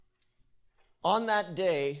On that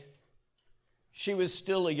day, she was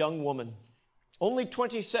still a young woman, only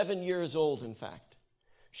 27 years old, in fact.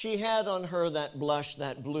 She had on her that blush,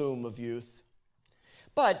 that bloom of youth.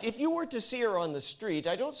 But if you were to see her on the street,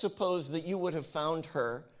 I don't suppose that you would have found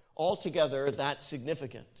her altogether that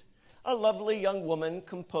significant. A lovely young woman,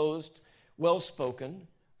 composed, well-spoken,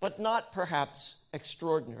 but not perhaps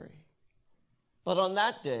extraordinary. But on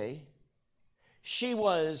that day, she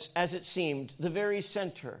was, as it seemed, the very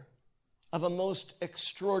center of a most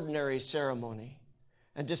extraordinary ceremony.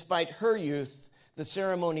 And despite her youth, the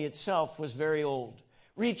ceremony itself was very old,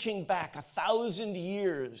 reaching back 1,000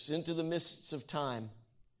 years into the mists of time.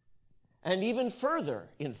 And even further,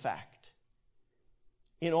 in fact,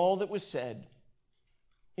 in all that was said,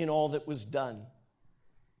 in all that was done,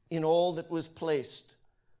 in all that was placed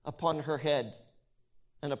upon her head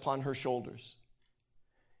and upon her shoulders.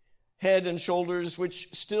 Head and shoulders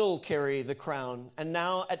which still carry the crown. And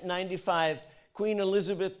now at 95, Queen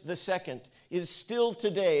Elizabeth II is still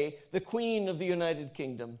today the Queen of the United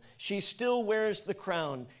Kingdom. She still wears the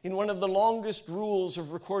crown in one of the longest rules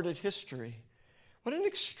of recorded history. What an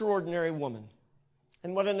extraordinary woman.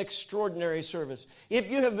 And what an extraordinary service.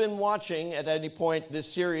 If you have been watching at any point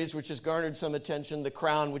this series, which has garnered some attention, The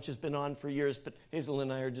Crown, which has been on for years, but Hazel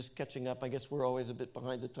and I are just catching up. I guess we're always a bit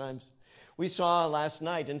behind the times. We saw last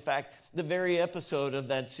night, in fact, the very episode of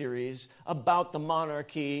that series about the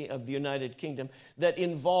monarchy of the United Kingdom that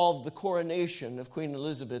involved the coronation of Queen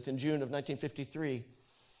Elizabeth in June of 1953.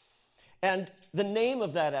 And the name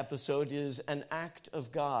of that episode is An Act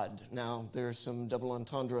of God. Now, there's some double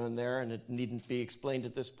entendre in there, and it needn't be explained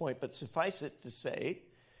at this point, but suffice it to say,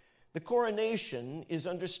 the coronation is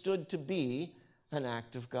understood to be an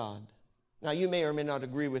act of God. Now, you may or may not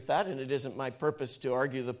agree with that, and it isn't my purpose to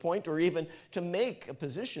argue the point or even to make a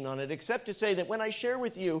position on it, except to say that when I share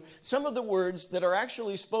with you some of the words that are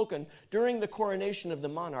actually spoken during the coronation of the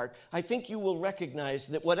monarch, I think you will recognize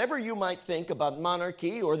that whatever you might think about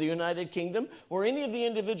monarchy or the United Kingdom or any of the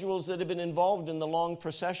individuals that have been involved in the long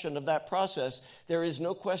procession of that process, there is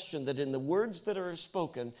no question that in the words that are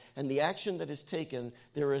spoken and the action that is taken,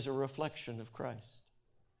 there is a reflection of Christ.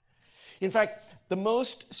 In fact, the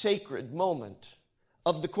most sacred moment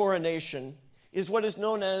of the coronation is what is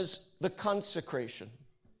known as the consecration.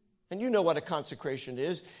 And you know what a consecration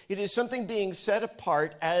is. It is something being set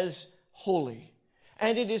apart as holy.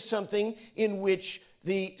 And it is something in which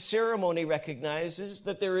the ceremony recognizes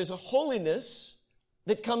that there is a holiness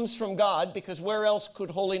that comes from God, because where else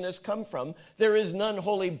could holiness come from? There is none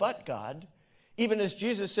holy but God. Even as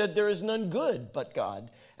Jesus said, there is none good but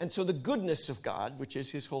God. And so the goodness of God, which is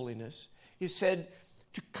his holiness, is said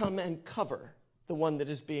to come and cover the one that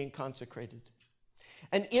is being consecrated.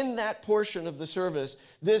 And in that portion of the service,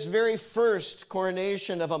 this very first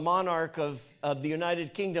coronation of a monarch of the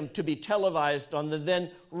United Kingdom to be televised on the then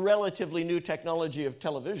relatively new technology of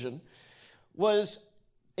television was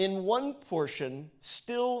in one portion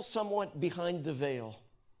still somewhat behind the veil.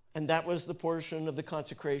 And that was the portion of the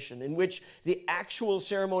consecration in which the actual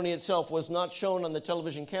ceremony itself was not shown on the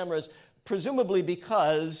television cameras, presumably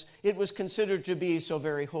because it was considered to be so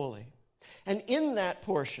very holy. And in that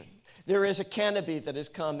portion, there is a canopy that has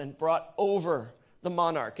come and brought over the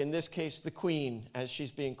monarch, in this case the queen, as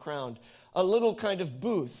she's being crowned, a little kind of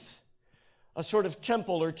booth, a sort of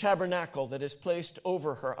temple or tabernacle that is placed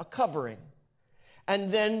over her, a covering.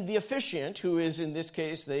 And then the officiant, who is in this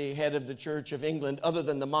case the head of the Church of England, other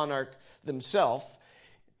than the monarch themselves,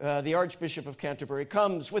 the Archbishop of Canterbury,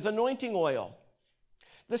 comes with anointing oil.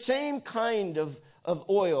 The same kind of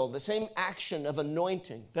oil, the same action of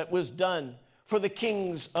anointing that was done for the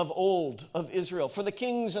kings of old of Israel, for the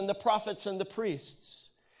kings and the prophets and the priests.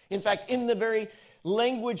 In fact, in the very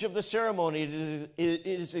language of the ceremony, it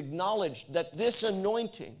is acknowledged that this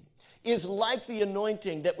anointing is like the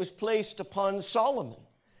anointing that was placed upon Solomon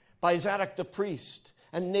by Zadok the priest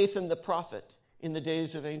and Nathan the prophet in the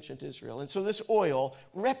days of ancient Israel. And so this oil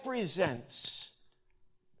represents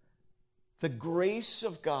the grace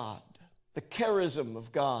of God, the charism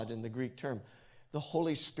of God in the Greek term, the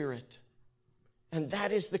Holy Spirit. And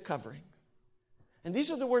that is the covering. And these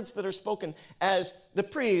are the words that are spoken as the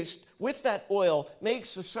priest, with that oil,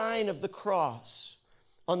 makes the sign of the cross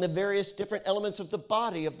on the various different elements of the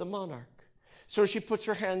body of the monarch. So she puts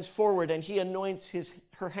her hands forward and he anoints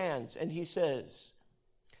her hands and he says,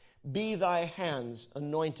 "Be thy hands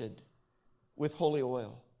anointed with holy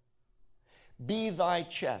oil. Be thy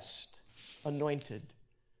chest anointed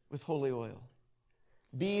with holy oil.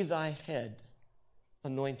 Be thy head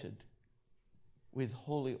anointed with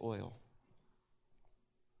holy oil."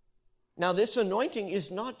 Now, this anointing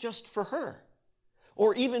is not just for her,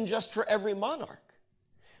 or even just for every monarch,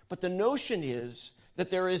 But the notion is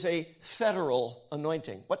that there is a federal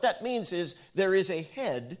anointing. What that means is there is a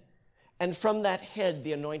head, and from that head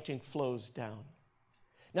the anointing flows down.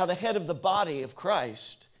 Now, the head of the body of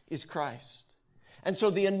Christ is Christ. And so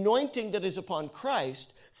the anointing that is upon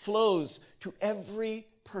Christ flows to every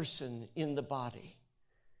person in the body,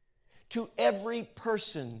 to every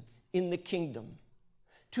person in the kingdom,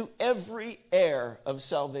 to every heir of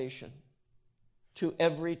salvation, to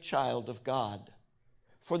every child of God.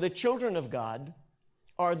 For the children of God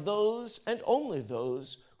are those and only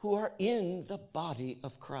those who are in the body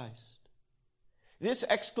of Christ. This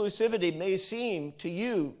exclusivity may seem to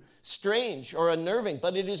you strange or unnerving,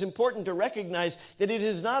 but it is important to recognize that it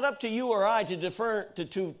is not up to you or I to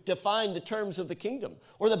define the terms of the kingdom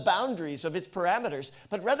or the boundaries of its parameters,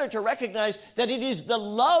 but rather to recognize that it is the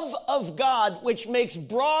love of God which makes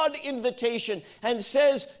broad invitation and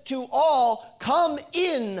says to all, come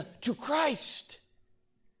in to Christ.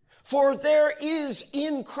 For there is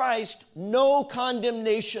in Christ no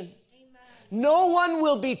condemnation. Amen. No one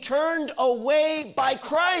will be turned away by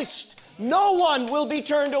Christ. No one will be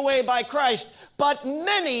turned away by Christ, but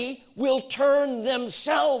many will turn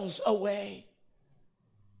themselves away.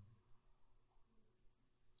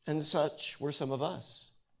 And such were some of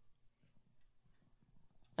us.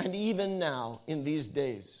 And even now, in these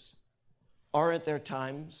days, aren't there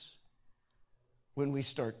times when we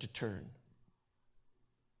start to turn?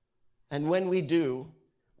 And when we do,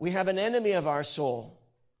 we have an enemy of our soul.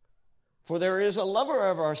 For there is a lover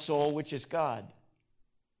of our soul, which is God.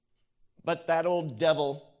 But that old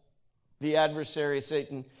devil, the adversary,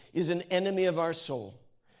 Satan, is an enemy of our soul.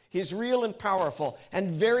 He's real and powerful and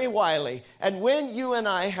very wily. And when you and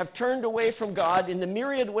I have turned away from God in the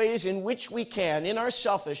myriad ways in which we can, in our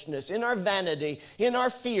selfishness, in our vanity, in our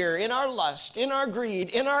fear, in our lust, in our greed,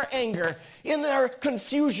 in our anger, in our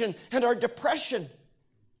confusion and our depression,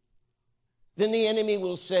 then the enemy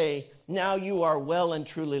will say, now you are well and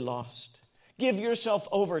truly lost. Give yourself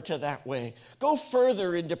over to that way. Go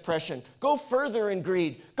further in depression. Go further in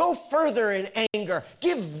greed. Go further in anger.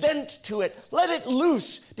 Give vent to it. Let it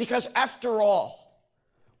loose, because after all,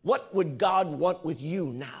 what would God want with you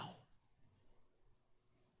now?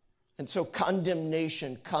 And so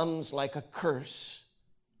condemnation comes like a curse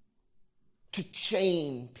to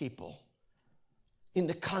chain people in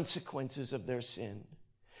the consequences of their sin.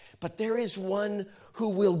 But there is one who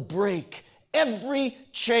will break every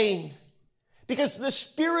chain, because the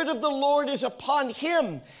Spirit of the Lord is upon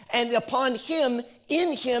him, and upon him,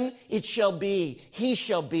 in him, it shall be. He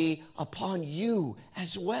shall be upon you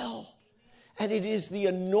as well. And it is the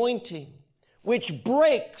anointing which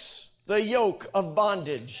breaks the yoke of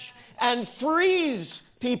bondage and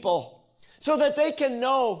frees people so that they can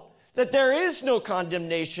know that there is no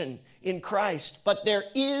condemnation in Christ, but there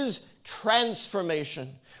is transformation.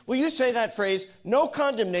 Will you say that phrase? No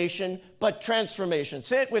condemnation, but transformation.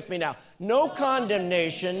 Say it with me now. No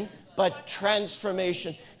condemnation, but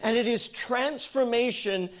transformation. And it is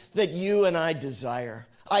transformation that you and I desire.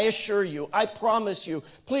 I assure you, I promise you.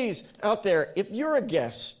 Please, out there, if you're a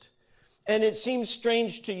guest and it seems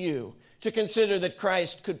strange to you to consider that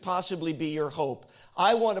Christ could possibly be your hope,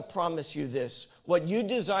 I want to promise you this. What you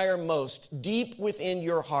desire most, deep within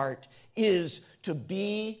your heart, is to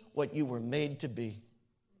be what you were made to be.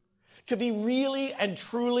 To be really and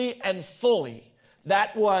truly and fully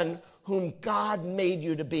that one whom God made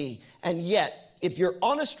you to be. And yet, if you're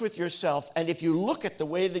honest with yourself and if you look at the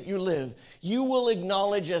way that you live, you will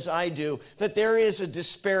acknowledge, as I do, that there is a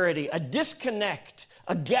disparity, a disconnect,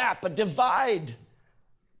 a gap, a divide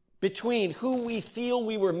between who we feel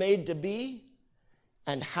we were made to be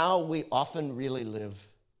and how we often really live.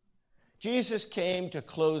 Jesus came to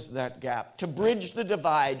close that gap, to bridge the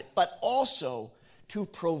divide, but also to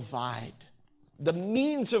provide the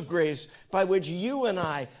means of grace by which you and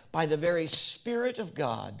I, by the very Spirit of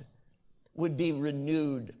God, would be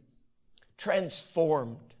renewed,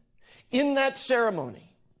 transformed. In that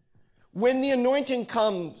ceremony, when the anointing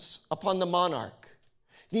comes upon the monarch,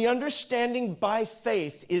 the understanding by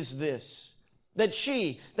faith is this, that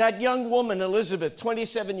she, that young woman, Elizabeth,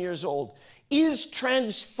 27 years old, is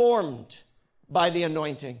transformed by the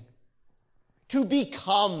anointing to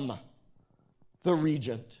become the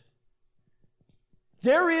regent.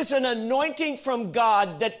 There is an anointing from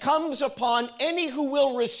God that comes upon any who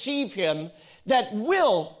will receive him that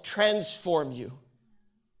will transform you.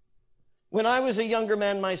 When I was a younger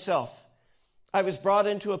man myself, I was brought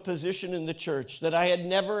into a position in the church that I had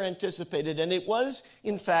never anticipated, and it was,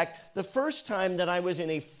 in fact, the first time that I was in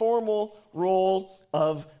a formal role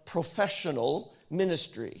of professional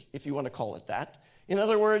ministry, if you want to call it that. In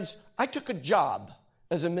other words, I took a job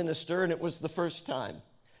as a minister, and it was the first time.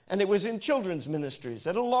 And it was in children's ministries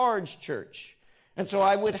at a large church. And so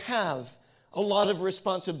I would have a lot of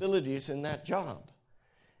responsibilities in that job.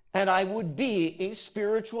 And I would be a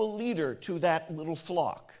spiritual leader to that little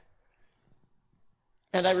flock.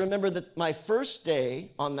 And I remember that my first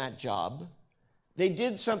day on that job, they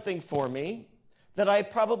did something for me that I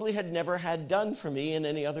probably had never had done for me in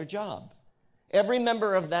any other job. Every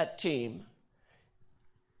member of that team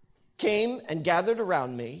came and gathered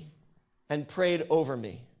around me and prayed over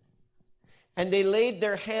me. And they laid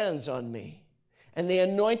their hands on me, and they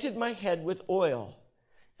anointed my head with oil.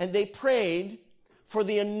 And they prayed for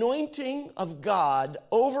the anointing of God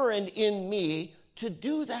over and in me to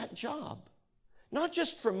do that job. Not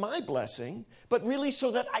just for my blessing, but really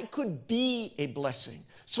so that I could be a blessing,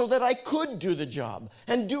 so that I could do the job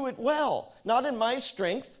and do it well, not in my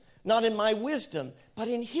strength, not in my wisdom, but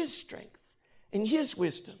in His strength, in His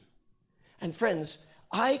wisdom. And friends,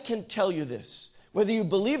 I can tell you this, whether you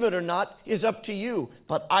believe it or not is up to you,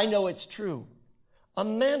 but I know it's true. A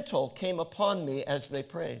mantle came upon me as they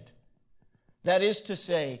prayed. That is to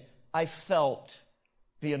say, I felt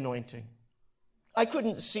the anointing. I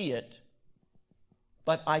couldn't see it,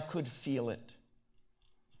 but I could feel it.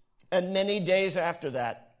 And many days after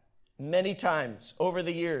that, many times over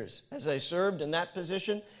the years, as I served in that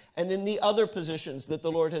position and in the other positions that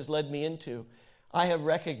the Lord has led me into, I have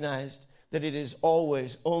recognized that it is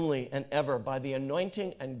always, only, and ever by the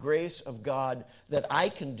anointing and grace of God that I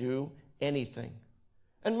can do anything.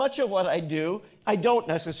 And much of what I do, I don't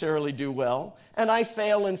necessarily do well, and I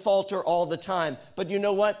fail and falter all the time. But you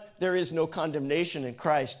know what? There is no condemnation in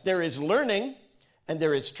Christ. There is learning, and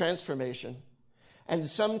there is transformation. And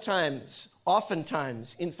sometimes,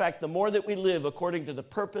 oftentimes, in fact, the more that we live according to the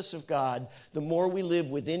purpose of God, the more we live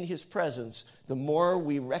within His presence, the more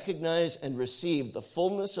we recognize and receive the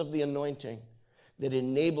fullness of the anointing that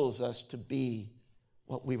enables us to be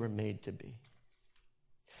what we were made to be.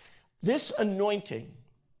 This anointing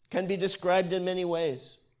can be described in many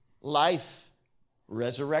ways: life,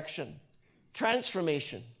 resurrection,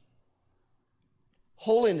 transformation,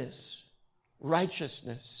 holiness,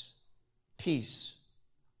 righteousness, peace.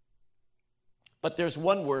 But there's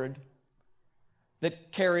one word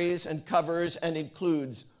that carries and covers and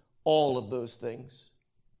includes all of those things.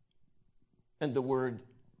 And the word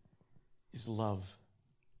is love.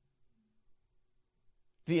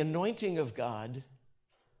 The anointing of God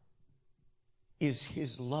is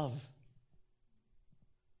His love.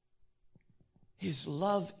 His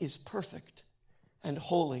love is perfect and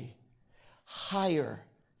holy, higher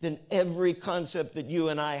than every concept that you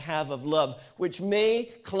and I have of love, which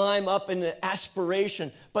may climb up in an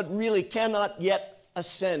aspiration, but really cannot yet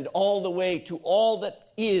ascend all the way to all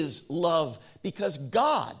that is love, because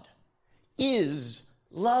God is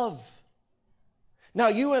love. Now,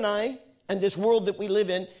 you and I, and this world that we live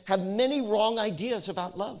in, have many wrong ideas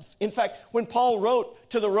about love. In fact, when Paul wrote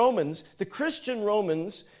to the Romans, the Christian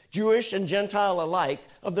Romans, Jewish and Gentile alike,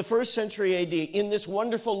 of the first century AD, in this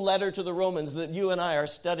wonderful letter to the Romans that you and I are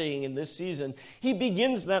studying in this season, he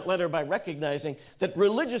begins that letter by recognizing that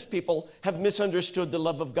religious people have misunderstood the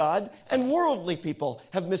love of God, and worldly people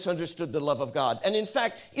have misunderstood the love of God. And in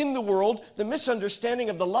fact, in the world, the misunderstanding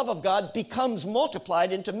of the love of God becomes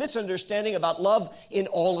multiplied into misunderstanding about love in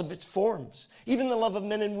all of its forms. Even the love of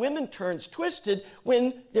men and women turns twisted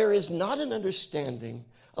when there is not an understanding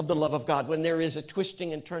of the love of God, when there is a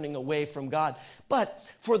twisting and turning away from God. But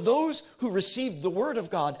for those who received the word of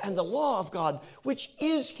God and the law of God, which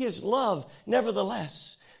is His love,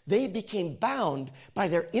 nevertheless, they became bound by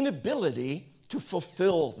their inability to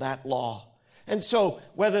fulfill that law. And so,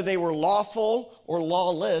 whether they were lawful or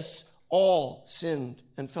lawless, all sinned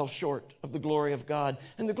and fell short of the glory of God.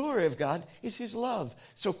 And the glory of God is His love.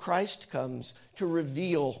 So Christ comes to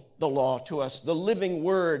reveal the law to us, the living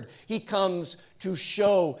word. He comes to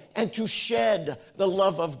show and to shed the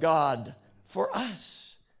love of God for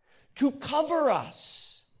us, to cover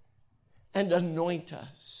us and anoint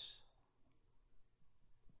us,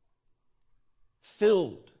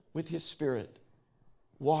 filled with His Spirit,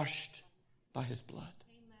 washed by His blood.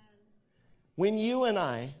 Amen. When you and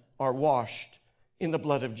I are washed in the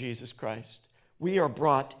blood of Jesus Christ, we are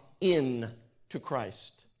brought in to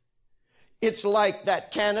Christ. It's like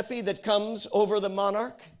that canopy that comes over the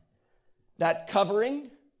monarch, that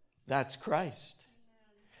covering, that's Christ.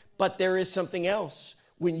 But there is something else.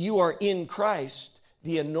 When you are in Christ,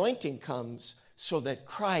 the anointing comes so that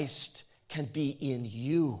Christ can be in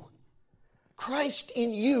you. Christ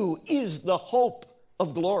in you is the hope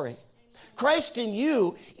of glory. Christ in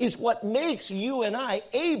you is what makes you and I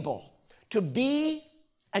able to be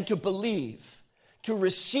and to believe, to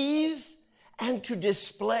receive and to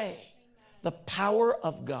display the power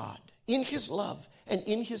of God in his love and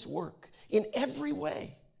in his work in every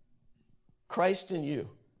way. Christ in you.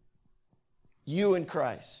 You in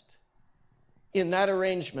Christ. In that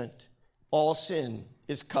arrangement, all sin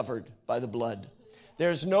is covered by the blood.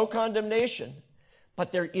 There's no condemnation,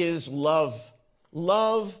 but there is love.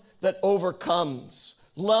 Love that overcomes.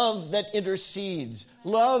 Love that intercedes.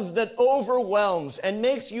 Love that overwhelms and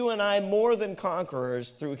makes you and I more than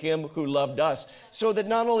conquerors through him who loved us. So that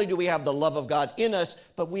not only do we have the love of God in us,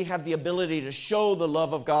 but we have the ability to show the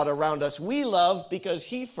love of God around us. We love because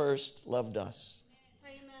he first loved us.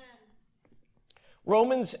 Amen.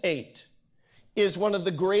 Romans 8 is one of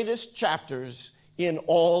the greatest chapters in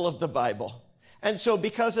all of the Bible. And so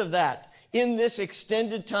because of that, in this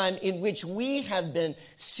extended time in which we have been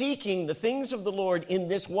seeking the things of the Lord in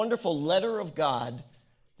this wonderful letter of God,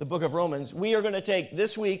 the book of Romans, we are going to take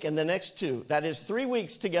this week and the next 2, that is 3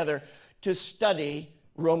 weeks together, to study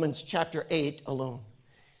Romans chapter 8 alone.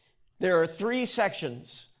 There are 3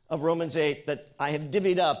 sections of Romans 8 that I have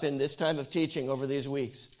divvied up in this time of teaching over these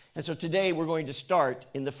weeks. And so today we're going to start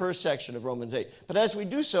in the first section of Romans 8. But as we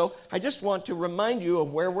do so, I just want to remind you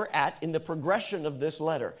of where we're at in the progression of this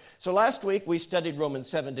letter. So last week we studied Romans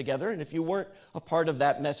 7 together, and if you weren't a part of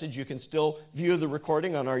that message, you can still view the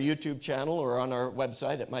recording on our YouTube channel or on our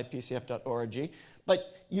website at mypcf.org.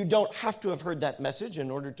 But you don't have to have heard that message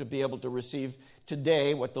in order to be able to receive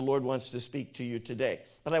today what the Lord wants to speak to you today.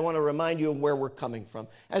 But I want to remind you of where we're coming from.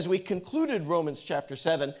 As we concluded Romans chapter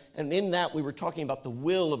 7, and in that we were talking about the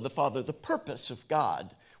will of the Father, the purpose of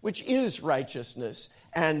God, which is righteousness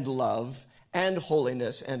and love and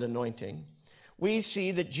holiness and anointing, we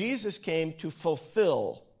see that Jesus came to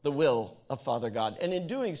fulfill the will of Father God. And in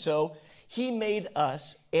doing so, he made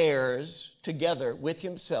us heirs together with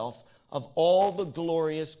himself of all the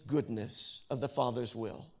glorious goodness of the Father's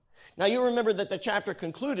will. Now, you remember that the chapter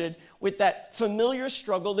concluded with that familiar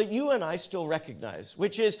struggle that you and I still recognize,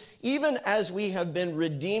 which is even as we have been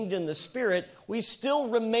redeemed in the Spirit, we still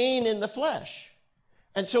remain in the flesh.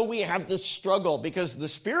 And so we have this struggle because the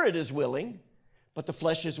Spirit is willing, but the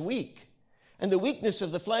flesh is weak. And the weakness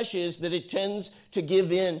of the flesh is that it tends to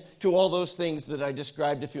give in to all those things that I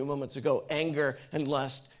described a few moments ago: anger and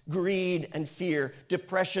lust, greed and fear,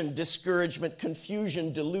 depression, discouragement,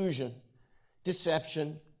 confusion, delusion,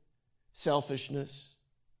 deception, selfishness.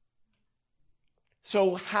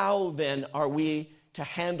 So how then are we to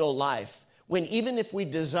handle life when even if we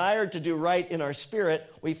desire to do right in our spirit,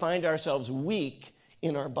 we find ourselves weak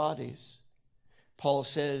in our bodies? Paul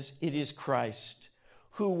says it is Christ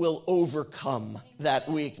who will overcome that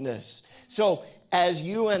weakness. So as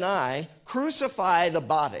you and I crucify the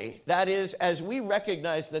body, that is, as we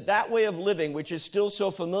recognize that that way of living, which is still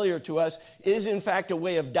so familiar to us, is in fact a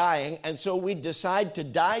way of dying, and so we decide to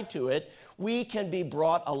die to it, we can be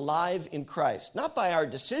brought alive in Christ. Not by our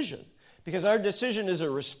decision, because our decision is a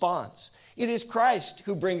response. It is Christ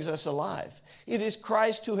who brings us alive. It is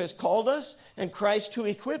Christ who has called us and Christ who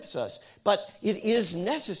equips us. But it is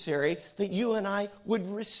necessary that you and I would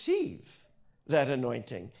receive that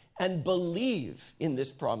anointing and believe in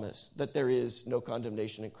this promise that there is no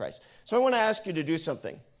condemnation in Christ. So I want to ask you to do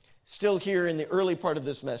something, still here in the early part of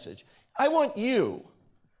this message. I want you,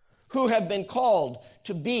 who have been called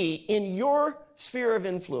to be in your sphere of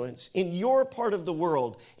influence, in your part of the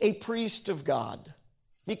world, a priest of God.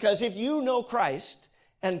 Because if you know Christ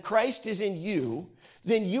and Christ is in you,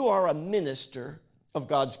 then you are a minister of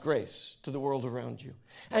God's grace to the world around you.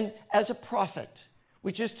 And as a prophet,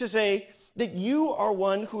 which is to say that you are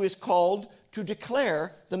one who is called to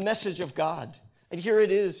declare the message of God. And here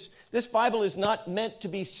it is. This Bible is not meant to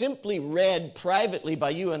be simply read privately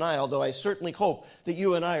by you and I, although I certainly hope that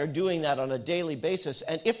you and I are doing that on a daily basis.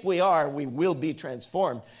 And if we are, we will be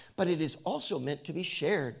transformed. But it is also meant to be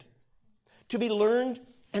shared, to be learned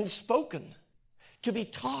and spoken, to be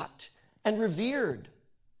taught and revered,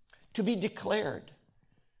 to be declared.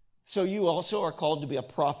 So you also are called to be a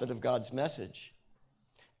prophet of God's message.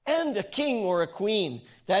 And a king or a queen.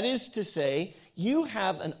 That is to say, you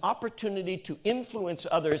have an opportunity to influence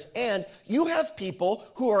others, and you have people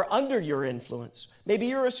who are under your influence. Maybe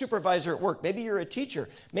you're a supervisor at work. Maybe you're a teacher.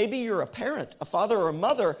 Maybe you're a parent, a father or a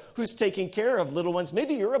mother who's taking care of little ones.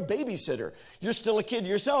 Maybe you're a babysitter. You're still a kid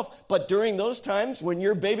yourself, but during those times when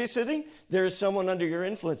you're babysitting, there's someone under your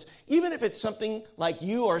influence. Even if it's something like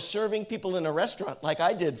you are serving people in a restaurant, like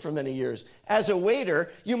I did for many years. As a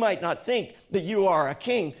waiter, you might not think that you are a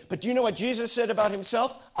king, but do you know what Jesus said about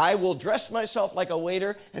himself? I will dress myself like a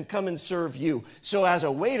waiter and come and serve you. So as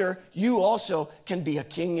a waiter, you also can be a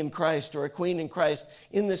king in Christ or a queen in Christ,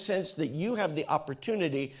 in the sense that you have the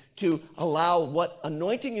opportunity to allow what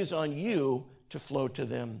anointing is on you to flow to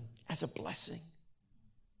them as a blessing.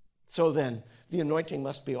 So then, the anointing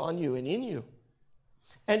must be on you and in you.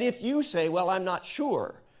 And if you say, well, I'm not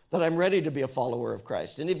sure that I'm ready to be a follower of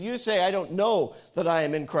Christ, and if you say, I don't know that I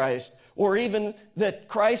am in Christ, or even that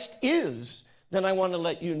Christ is, then I want to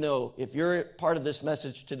let you know, if you're part of this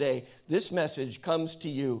message today, this message comes to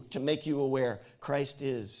you to make you aware Christ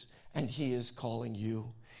is, and he is calling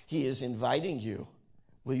you. He is inviting you.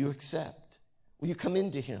 Will you accept? Will you come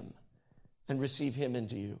into him and receive him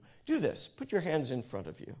into you? Do this. Put your hands in front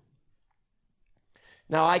of you.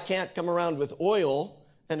 Now, I can't come around with oil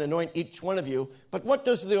and anoint each one of you, but what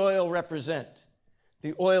does the oil represent?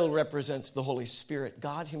 The oil represents the Holy Spirit,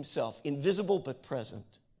 God himself, invisible but present.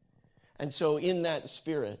 And so in that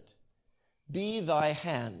Spirit, be thy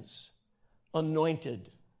hands anointed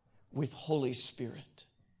with Holy Spirit.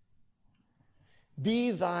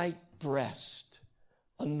 Be thy breast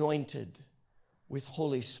anointed with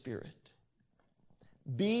Holy Spirit.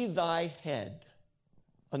 Be thy head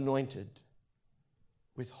anointed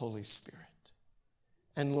with Holy Spirit.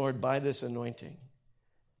 And Lord, by this anointing,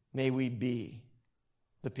 may we be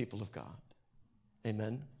the people of God.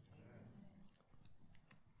 Amen.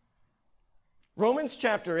 Romans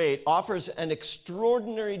chapter 8 offers an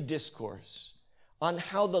extraordinary discourse on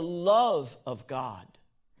how the love of God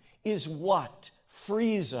is what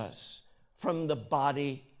frees us from the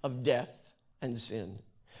body of death and sin.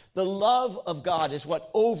 The love of God is what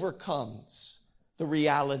overcomes the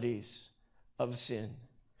realities of sin.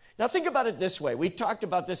 Now think about it this way. We talked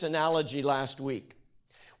about this analogy last week.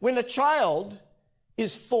 When a child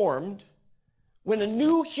is formed, when a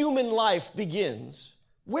new human life begins,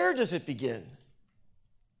 where does it begin?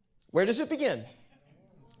 Where does it begin?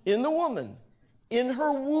 In the woman, in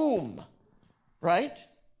her womb, right?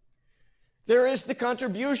 There is the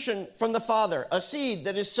contribution from the Father, a seed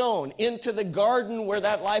that is sown into the garden where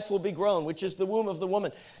that life will be grown, which is the womb of the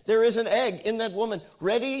woman. There is an egg in that woman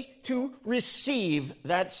ready to receive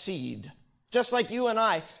that seed. Just like you and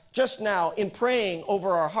I, just now, in praying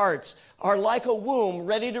over our hearts, are like a womb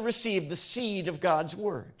ready to receive the seed of God's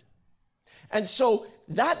word. And so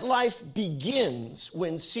that life begins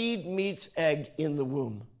when seed meets egg in the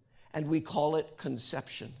womb, and we call it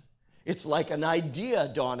conception. It's like an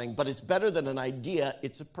idea dawning, but it's better than an idea.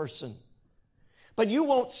 It's a person. But you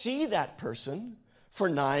won't see that person for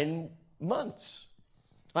 9 months.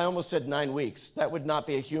 I almost said 9 weeks. That would not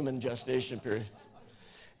be a human gestation period.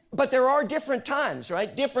 But there are different times,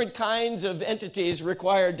 right? Different kinds of entities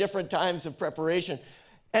require different times of preparation.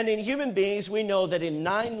 And in human beings, we know that in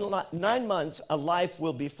 9 months, a life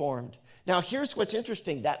will be formed. Now, here's what's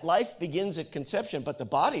interesting. That life begins at conception, but the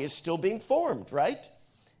body is still being formed, right?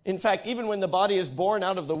 In fact, even when the body is born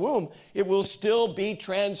out of the womb, it will still be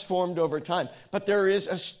transformed over time. But there is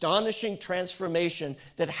astonishing transformation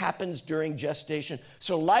that happens during gestation.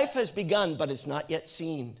 So life has begun, but it's not yet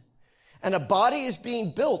seen. And a body is being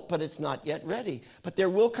built, but it's not yet ready. But there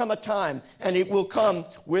will come a time, and it will come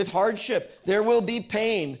with hardship. There will be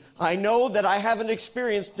pain. I know that I haven't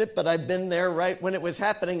experienced it, but I've been there right when it was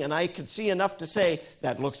happening, and I could see enough to say,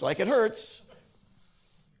 that looks like it hurts.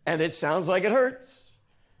 And it sounds like it hurts.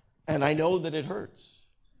 And I know that it hurts.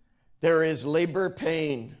 There is labor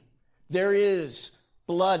pain. There is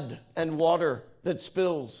blood and water that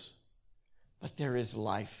spills. But there is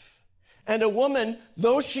life. And a woman,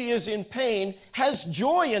 though she is in pain, has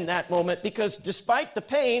joy in that moment because despite the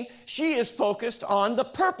pain, she is focused on the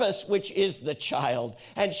purpose, which is the child.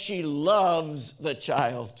 And she loves the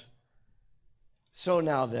child. So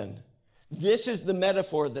now then, this is the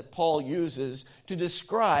metaphor that Paul uses to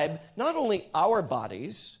describe not only our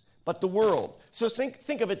bodies, but the world. So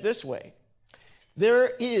think of it this way.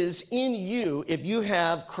 There is in you, if you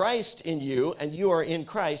have Christ in you and you are in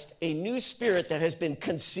Christ, a new spirit that has been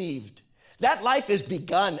conceived. That life is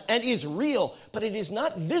begun and is real, but it is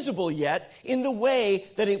not visible yet in the way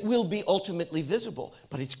that it will be ultimately visible.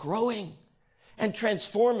 But it's growing and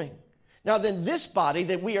transforming. Now then, this body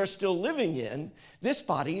that we are still living in, this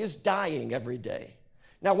body is dying every day.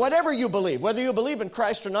 Now, whatever you believe, whether you believe in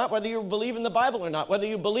Christ or not, whether you believe in the Bible or not, whether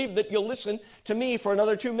you believe that you'll listen to me for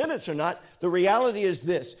another 2 minutes or not, the reality is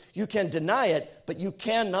this. You can deny it, but you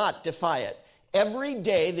cannot defy it. Every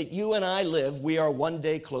day that you and I live, we are one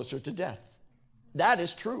day closer to death. That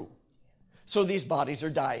is true. So these bodies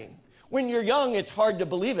are dying. When you're young, it's hard to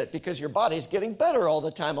believe it because your body's getting better all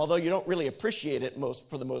the time, although you don't really appreciate it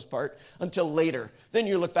for the most part until later. Then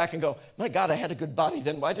you look back and go, my God, I had a good body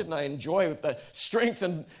then. Why didn't I enjoy the strength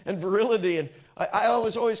and virility? And I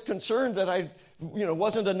was always concerned that I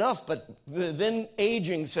wasn't enough, but then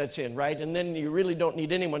aging sets in, right? And then you really don't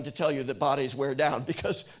need anyone to tell you that bodies wear down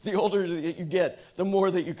because the older that you get, the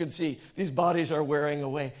more that you can see these bodies are wearing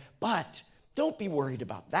away. But don't be worried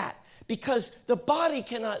about that, because the body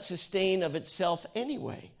cannot sustain of itself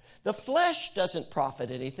anyway. The flesh doesn't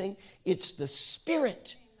profit anything. It's the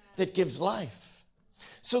Spirit that gives life.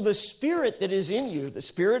 So the Spirit that is in you, the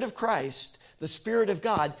Spirit of Christ, the Spirit of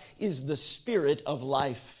God, is the Spirit of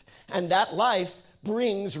life. And that life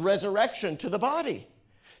brings resurrection to the body.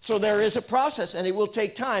 So there is a process, and it will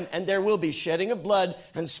take time, and there will be shedding of blood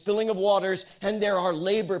and spilling of waters, and there are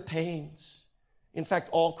labor pains. In fact,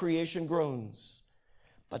 all creation groans.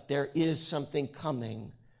 But there is something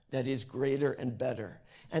coming that is greater and better.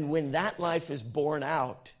 And when that life is born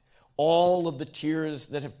out, all of the tears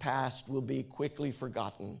that have passed will be quickly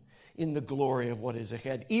forgotten in the glory of what is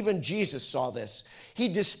ahead. Even Jesus saw this. He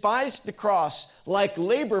despised the cross like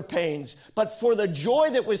labor pains, but for the joy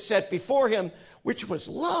that was set before him, which was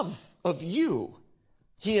love of you,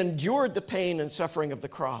 he endured the pain and suffering of the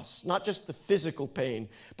cross, not just the physical pain,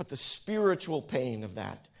 but the spiritual pain of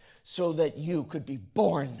that, so that you could be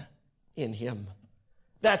born in him.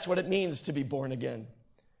 That's what it means to be born again.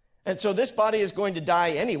 And so this body is going to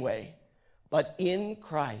die anyway, but in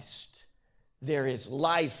Christ there is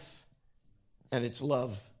life, and it's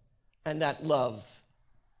love. And that love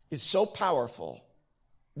is so powerful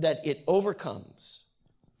that it overcomes,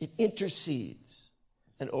 it intercedes,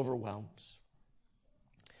 and overwhelms.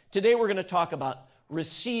 Today we're going to talk about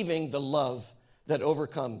receiving the love that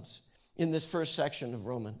overcomes in this first section of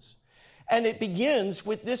Romans. And it begins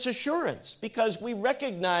with this assurance, because we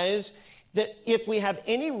recognize that if we have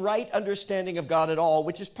any right understanding of God at all,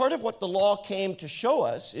 which is part of what the law came to show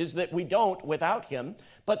us, is that we don't without him,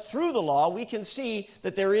 but through the law we can see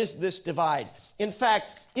that there is this divide. In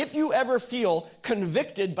fact, if you ever feel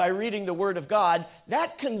convicted by reading the Word of God,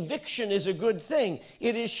 that conviction is a good thing.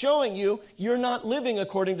 It is showing you you're not living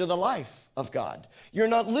according to the life of God. You're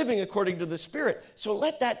not living according to the Spirit. So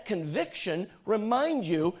let that conviction remind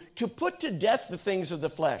you to put to death the things of the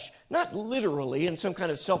flesh. Not literally in some kind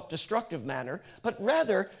of self-destructive manner, but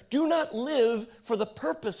rather do not live for the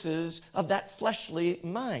purposes of that fleshly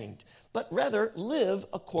mind, but rather live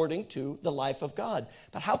according to the life of God.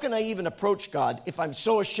 But how can I even approach God if I'm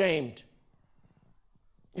so ashamed?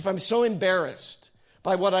 If I'm so embarrassed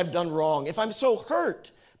by what I've done wrong? If I'm so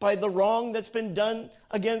hurt by the wrong that's been done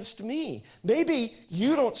against me? Maybe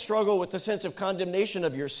you don't struggle with the sense of condemnation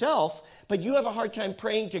of yourself, but you have a hard time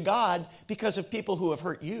praying to God because of people who have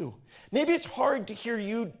hurt you. Maybe it's hard to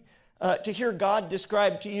hear God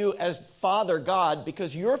described to you as Father God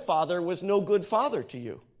because your father was no good father to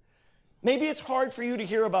you. Maybe it's hard for you to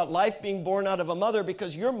hear about life being born out of a mother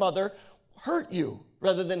because your mother hurt you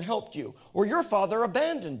rather than helped you, or your father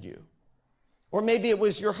abandoned you. Or maybe it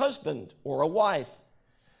was your husband or a wife.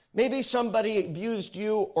 Maybe somebody abused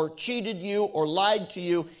you or cheated you or lied to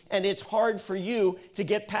you, and it's hard for you to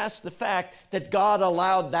get past the fact that God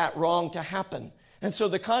allowed that wrong to happen. And so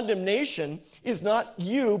the condemnation is not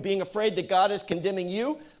you being afraid that God is condemning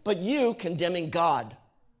you, but you condemning God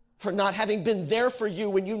for not having been there for you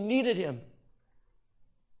when you needed him.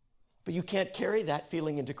 But you can't carry that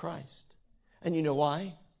feeling into Christ. And you know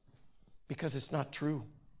why? Because it's not true.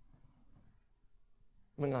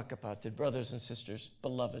 Mga kapatid, brothers and sisters,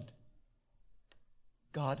 beloved,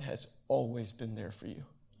 God has always been there for you.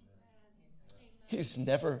 He's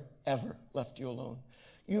never, ever left you alone.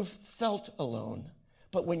 You've felt alone.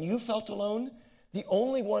 But when you felt alone, the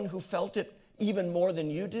only one who felt it even more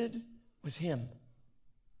than you did was him.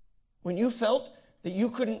 When you felt that you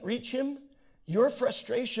couldn't reach him, your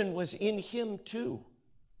frustration was in him too.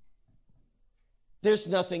 There's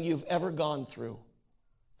nothing you've ever gone through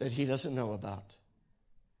that he doesn't know about.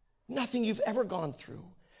 Nothing you've ever gone through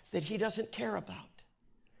that he doesn't care about.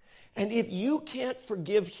 And if you can't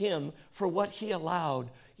forgive him for what he allowed,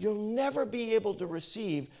 you'll never be able to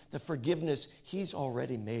receive the forgiveness he's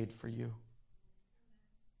already made for you.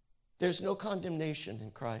 There's no condemnation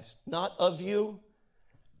in Christ, not of you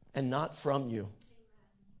and not from you.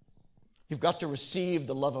 You've got to receive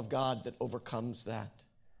the love of God that overcomes that.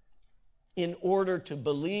 In order to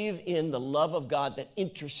believe in the love of God that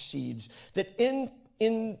intercedes, that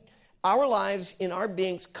in our lives, in our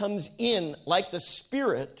beings, comes in like the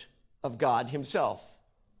Spirit of God himself,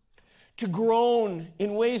 to groan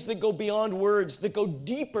in ways that go beyond words, that go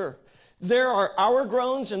deeper. There are our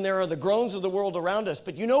groans and there are the groans of the world around us.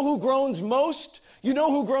 But you know who groans most? You know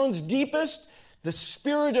who groans deepest? The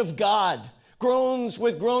Spirit of God groans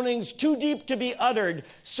with groanings too deep to be uttered,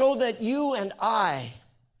 so that you and I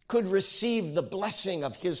could receive the blessing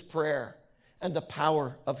of his prayer and the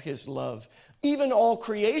power of his love. Even all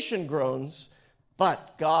creation groans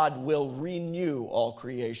But God will renew all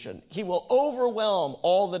creation. He will overwhelm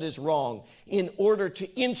all that is wrong in order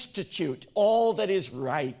to institute all that is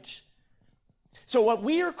right. So what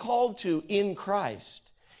we are called to in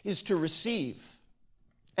Christ is to receive.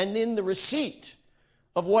 And in the receipt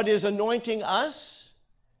of what is anointing us,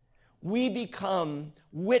 we become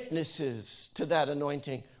witnesses to that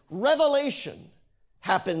anointing. Revelation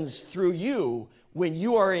happens through you when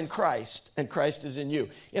you are in Christ and Christ is in you.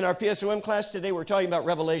 In our PSOM class today, we're talking about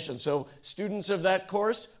Revelation. So students of that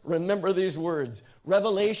course, remember these words.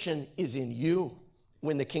 Revelation is in you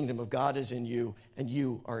when the kingdom of God is in you and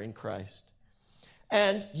you are in Christ.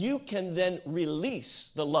 And you can then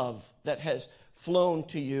release the love that has flown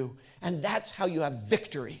to you. And that's how you have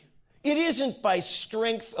victory. It isn't by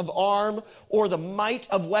strength of arm or the might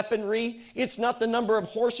of weaponry. It's not the number of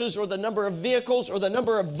horses or the number of vehicles or the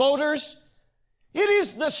number of voters. It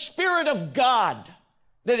is the Spirit of God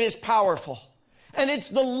that is powerful. And it's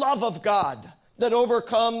the love of God that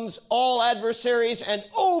overcomes all adversaries and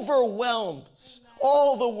overwhelms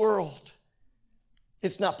all the world.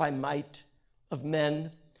 It's not by might of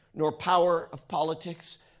men nor power of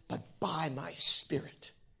politics, but by my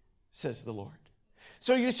Spirit, says the Lord.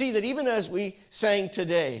 So you see that even as we sang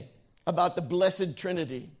today about the blessed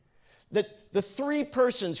Trinity, that the three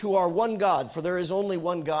persons who are one God, for there is only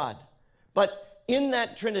one God, but in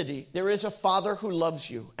that Trinity, there is a Father who loves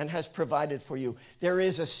you and has provided for you. There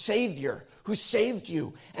is a Savior who saved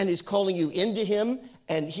you and is calling you into Him,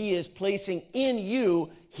 and He is placing in you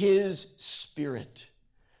His Spirit.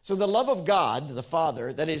 So the love of God, the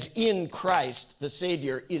Father, that is in Christ, the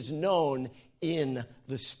Savior, is known in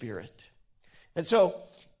the Spirit. And so,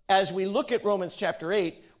 as we look at Romans chapter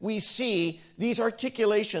 8, we see these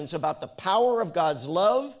articulations about the power of God's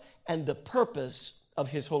love and the purpose of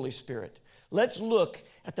His Holy Spirit. Let's look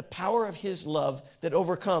at the power of His love that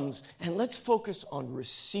overcomes, and let's focus on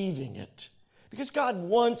receiving it. Because God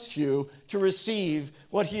wants you to receive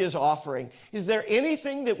what He is offering. Is there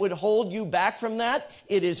anything that would hold you back from that?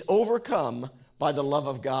 It is overcome by the love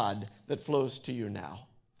of God that flows to you now.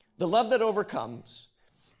 The love that overcomes.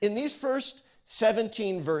 In these first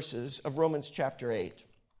 17 verses of Romans chapter 8,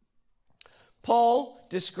 Paul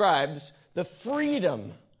describes the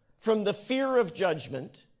freedom from the fear of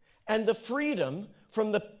judgment and the freedom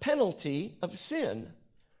from the penalty of sin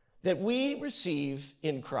that we receive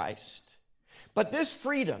in Christ. But this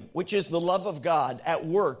freedom, which is the love of God at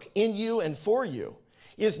work in you and for you,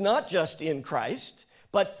 is not just in Christ,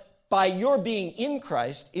 but by your being in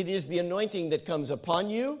Christ, it is the anointing that comes upon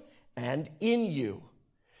you and in you,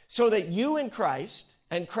 so that you in Christ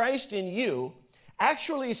and Christ in you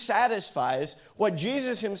actually satisfies what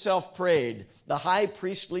Jesus Himself prayed, the high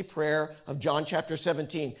priestly prayer of John chapter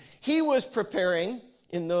 17. He was preparing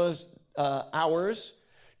in those hours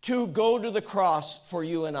to go to the cross for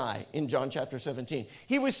you and I in John chapter 17.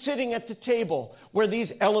 He was sitting at the table where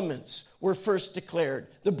these elements were first declared,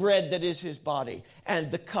 the bread that is His body and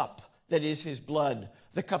the cup that is His blood,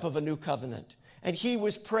 the cup of a new covenant. And He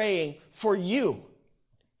was praying for you.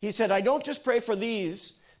 He said, I don't just pray for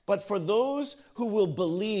these, but for those who will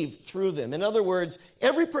believe through them. In other words,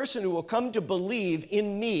 every person who will come to believe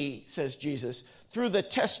in me, says Jesus, through the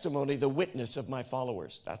testimony, the witness of my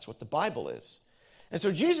followers. That's what the Bible is. And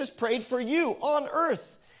so Jesus prayed for you on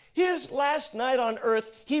earth. His last night on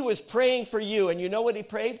earth, He was praying for you. And you know what He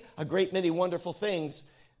prayed? A great many wonderful things.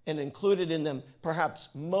 And included in them, perhaps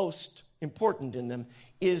most important in them,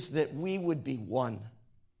 is that we would be one.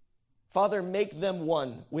 Father, make them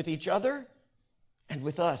one with each other and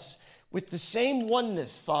with us, with the same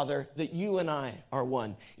oneness, Father, that you and I are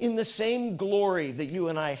one, in the same glory that you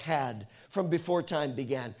and I had from before time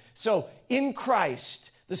began. So in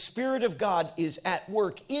Christ, the Spirit of God is at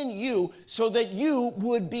work in you so that you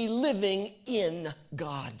would be living in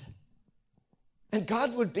God. And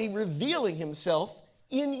God would be revealing Himself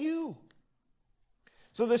in you.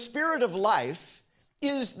 So the Spirit of life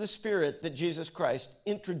is the Spirit that Jesus Christ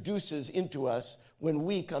introduces into us when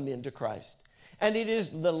we come into Christ. And it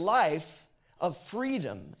is the life of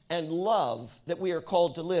freedom and love that we are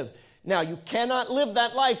called to live. Now, you cannot live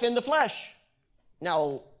that life in the flesh.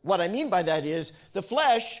 Now, what I mean by that is the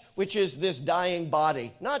flesh, which is this dying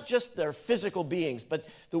body, not just their physical beings, but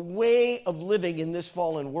the way of living in this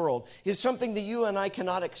fallen world, is something that you and I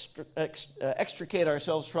cannot extricate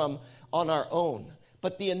ourselves from on our own.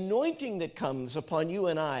 But the anointing that comes upon you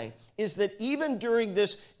and I is that even during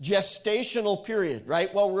this gestational period,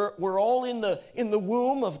 right? Well, we're all in the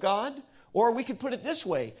womb of God, or we could put it this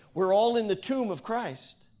way, we're all in the tomb of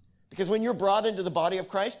Christ. Because when you're brought into the body of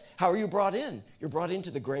Christ, how are you brought in? You're brought into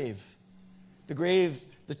the grave. The grave,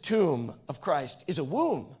 the tomb of Christ, is a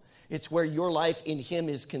womb. It's where your life in him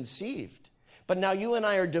is conceived. But now you and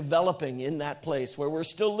I are developing in that place where we're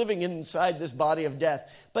still living inside this body of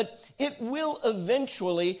death. But it will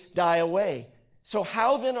eventually die away. So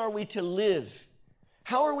how then are we to live?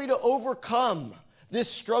 How are we to overcome this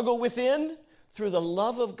struggle within? Through the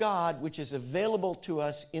love of God, which is available to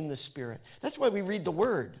us in the Spirit. That's why we read the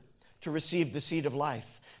Word, to receive the seed of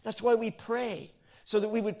life. That's why we pray, so that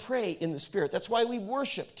we would pray in the Spirit. That's why we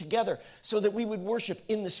worship together, so that we would worship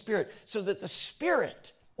in the Spirit, so that the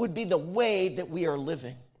Spirit would be the way that we are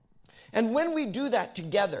living. And when we do that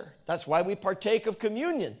together, that's why we partake of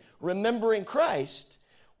communion, remembering Christ,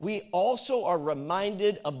 we also are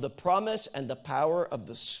reminded of the promise and the power of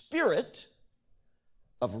the Spirit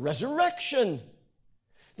of resurrection.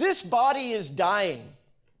 This body is dying,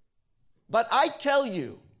 but I tell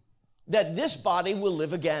you that this body will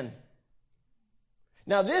live again.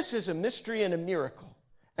 Now, this is a mystery and a miracle,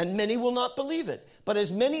 and many will not believe it. But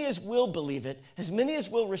as many as will believe it, as many as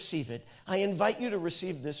will receive it, I invite you to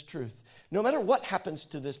receive this truth. No matter what happens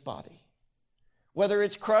to this body, whether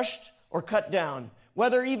it's crushed or cut down,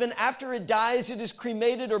 whether even after it dies, it is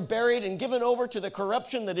cremated or buried and given over to the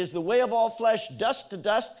corruption that is the way of all flesh, dust to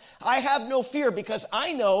dust, I have no fear, because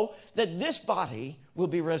I know that this body will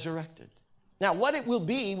be resurrected. Now, what it will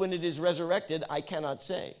be when it is resurrected, I cannot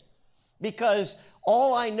say, because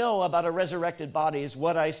all I know about a resurrected body is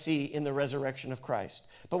what I see in the resurrection of Christ.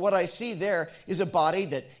 But what I see there is a body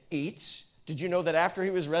that eats. Did you know that after he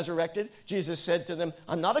was resurrected, Jesus said to them,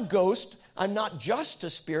 I'm not a ghost, I'm not just a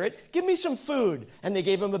spirit, give me some food. And they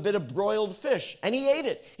gave him a bit of broiled fish, and he ate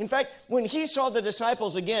it. In fact, when he saw the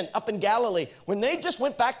disciples again up in Galilee, when they just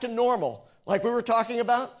went back to normal, like we were talking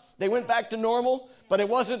about, they went back to normal, but it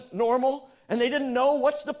wasn't normal, and they didn't know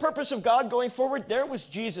what's the purpose of God going forward. There was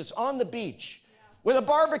Jesus on the beach with a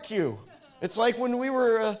barbecue. It's like when we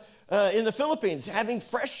were in the Philippines, having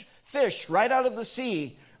fresh fish right out of the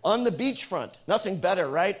sea on the beachfront. Nothing better,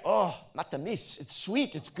 right? Oh, matamis, it's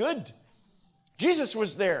sweet, it's good. Jesus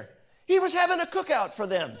was there. He was having a cookout for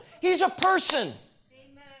them. He's a person.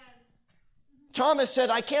 Amen. Thomas said,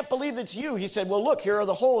 I can't believe it's you. He said, well, look, here are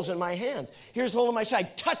the holes in my hands. Here's the hole in my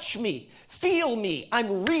side. Touch me. Feel me.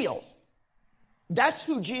 I'm real. That's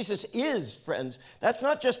who Jesus is, friends. That's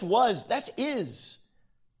not just was, that's is.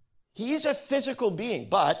 He's a physical being,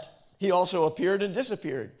 but he also appeared and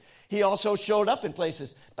disappeared. He also showed up in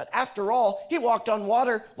places. But after all, he walked on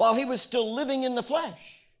water while he was still living in the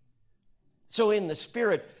flesh. So in the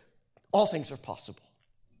Spirit, all things are possible.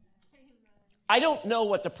 I don't know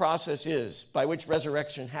what the process is by which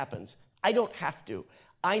resurrection happens. I don't have to.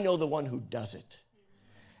 I know the one who does it.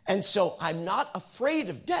 And so I'm not afraid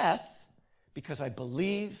of death because I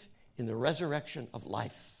believe in the resurrection of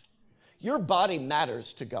life. Your body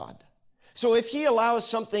matters to God. So if he allows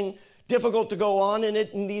something difficult to go on in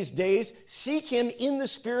it in these days, seek him in the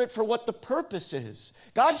Spirit for what the purpose is.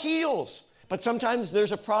 God heals, but sometimes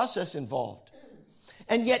there's a process involved.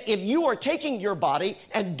 And yet, if you are taking your body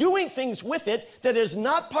and doing things with it that is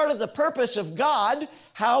not part of the purpose of God,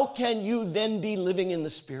 how can you then be living in the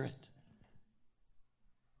Spirit?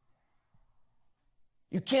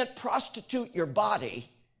 You can't prostitute your body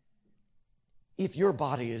if your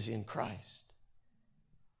body is in Christ,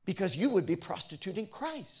 because you would be prostituting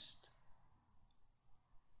Christ.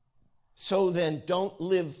 So then, don't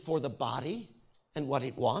live for the body and what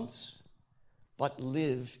it wants, but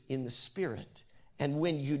live in the Spirit. And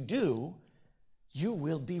when you do, you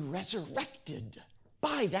will be resurrected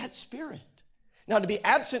by that Spirit. Now, to be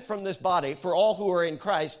absent from this body for all who are in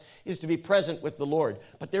Christ is to be present with the Lord.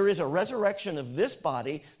 But there is a resurrection of this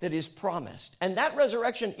body that is promised. And that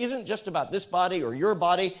resurrection isn't just about this body or your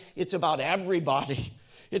body. It's about everybody.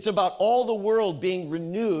 It's about all the world being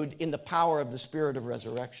renewed in the power of the Spirit of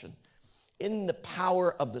resurrection, in the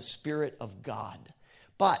power of the Spirit of God.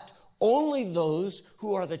 But only those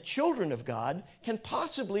who are the children of God can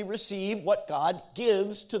possibly receive what God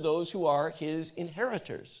gives to those who are his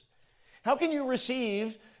inheritors. How can you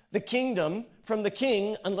receive the kingdom from the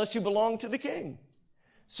king unless you belong to the king?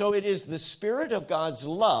 So it is the Spirit of God's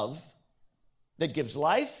love that gives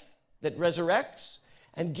life, that resurrects,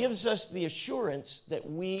 and gives us the assurance that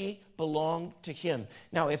we belong to him.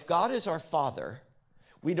 Now, if God is our Father,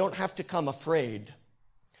 we don't have to come afraid,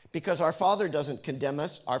 because our Father doesn't condemn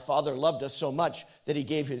us. Our Father loved us so much that he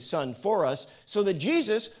gave his Son for us, so that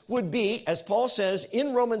Jesus would be, as Paul says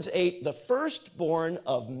in Romans 8, the firstborn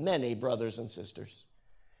of many brothers and sisters.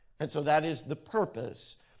 And so that is the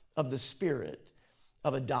purpose of the Spirit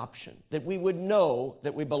of adoption, that we would know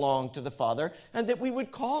that we belong to the Father and that we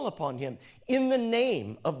would call upon him in the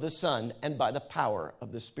name of the Son and by the power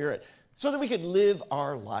of the Spirit, so that we could live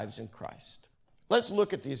our lives in Christ. Let's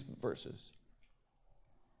look at these verses.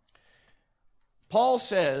 Paul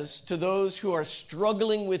says to those who are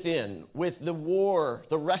struggling within with the war,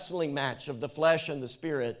 the wrestling match of the flesh and the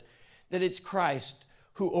spirit, that it's Christ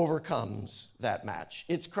who overcomes that match.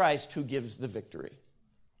 It's Christ who gives the victory.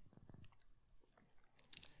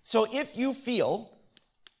 So if you feel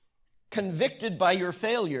convicted by your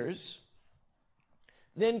failures,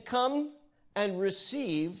 then come and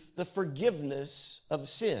receive the forgiveness of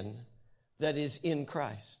sin that is in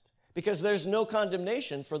Christ. Because there's no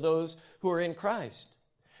condemnation for those who are in Christ.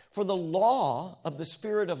 For the law of the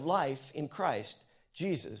Spirit of life in Christ,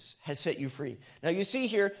 Jesus, has set you free. Now you see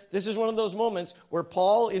here, this is one of those moments where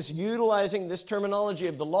Paul is utilizing this terminology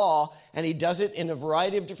of the law, and he does it in a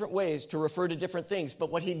variety of different ways to refer to different things.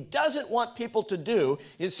 But what he doesn't want people to do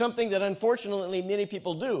is something that unfortunately many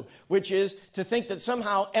people do, which is to think that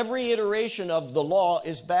somehow every iteration of the law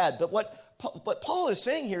is bad. But what Paul is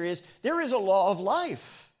saying here is there is a law of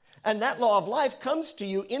life. And that law of life comes to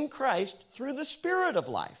you in Christ through the Spirit of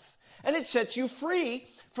life. And it sets you free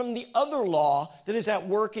from the other law that is at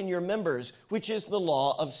work in your members, which is the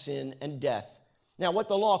law of sin and death. Now, what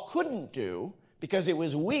the law couldn't do, because it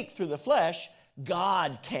was weak through the flesh,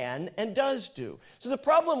 God can and does do. So the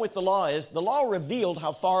problem with the law is the law revealed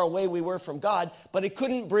how far away we were from God, but it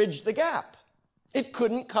couldn't bridge the gap. It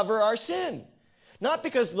couldn't cover our sin. Not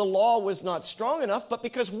because the law was not strong enough, but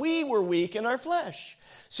because we were weak in our flesh.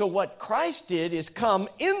 So what Christ did is come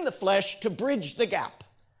in the flesh to bridge the gap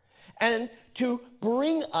and to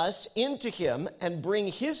bring us into him and bring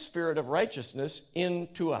his spirit of righteousness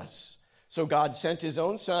into us. So God sent his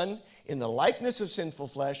own Son in the likeness of sinful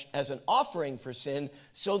flesh as an offering for sin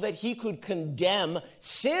so that he could condemn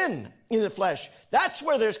sin in the flesh. That's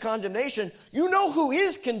where there's condemnation. You know who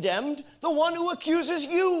is condemned? The one who accuses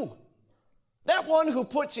you. That one who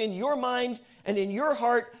puts in your mind and in your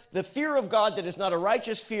heart the fear of God that is not a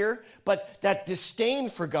righteous fear, but that disdain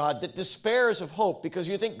for God, that despairs of hope because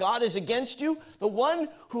you think God is against you. The one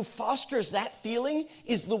who fosters that feeling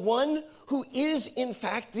is the one who is, in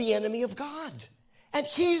fact, the enemy of God. And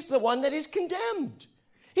he's the one that is condemned.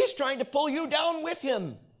 He's trying to pull you down with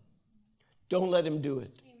him. Don't let him do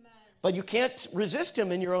it. Amen. But you can't resist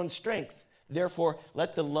him in your own strength. Therefore,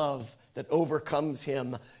 let the love that overcomes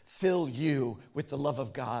him fill you with the love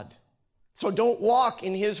of God. So don't walk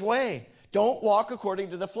in his way. Don't walk according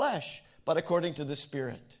to the flesh, but according to the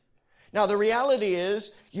Spirit. Now, the reality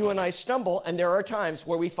is you and I stumble, and there are times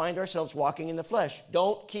where we find ourselves walking in the flesh.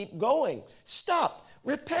 Don't keep going. Stop.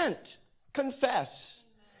 Repent. Confess.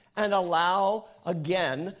 And allow,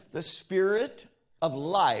 again, the Spirit of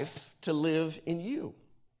life to live in you.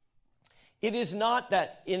 It is not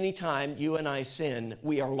that any time you and I sin,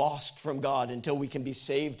 we are lost from God until we can be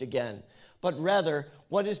saved again. But rather,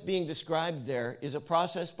 what is being described there is a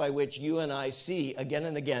process by which you and I see again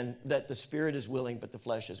and again that the Spirit is willing, but the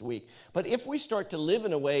flesh is weak. But if we start to live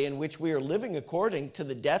in a way in which we are living according to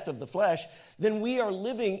the death of the flesh, then we are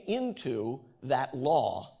living into that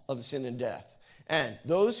law of sin and death. And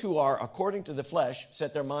those who are according to the flesh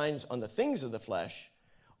set their minds on the things of the flesh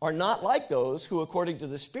are not like those who according to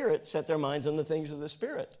the Spirit set their minds on the things of the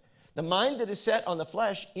Spirit. The mind that is set on the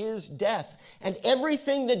flesh is death, and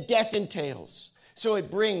everything that death entails. So it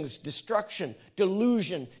brings destruction,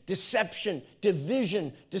 delusion, deception,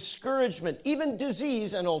 division, discouragement, even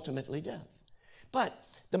disease, and ultimately death. But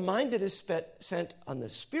the mind that is set on the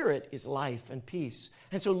Spirit is life and peace.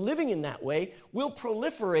 And so living in that way will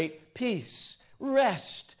proliferate peace,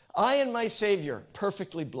 rest. I and my Savior,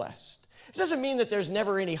 perfectly blessed. It doesn't mean that there's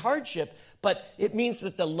never any hardship, but it means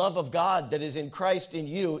that the love of God that is in Christ in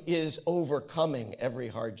you is overcoming every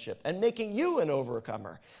hardship and making you an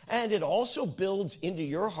overcomer. And it also builds into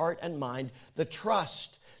your heart and mind the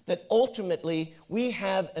trust that ultimately we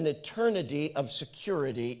have an eternity of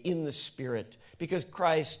security in the Spirit, because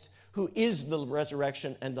Christ, who is the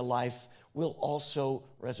resurrection and the life, will also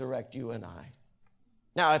resurrect you and I.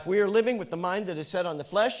 Now, if we are living with the mind that is set on the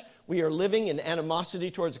flesh, we are living in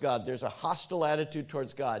animosity towards God. There's a hostile attitude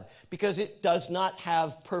towards God because it does not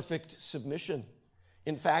have perfect submission.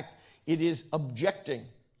 In fact, it is objecting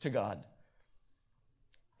to God.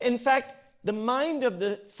 In fact, the mind of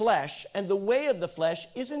the flesh and the way of the flesh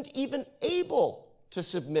isn't even able to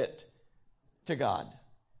submit to God.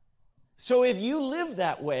 So if you live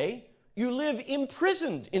that way, you live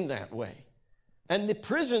imprisoned in that way. And the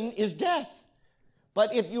prison is death.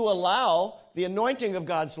 But if you allow the anointing of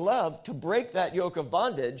God's love to break that yoke of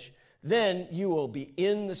bondage, then you will be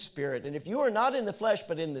in the Spirit. And if you are not in the flesh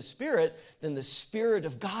but in the Spirit, then the Spirit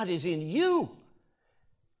of God is in you.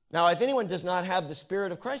 Now, if anyone does not have the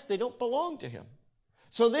Spirit of Christ, they don't belong to him.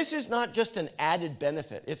 So this is not just an added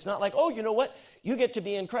benefit. It's not like, oh, you know what? You get to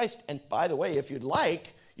be in Christ. And by the way, if you'd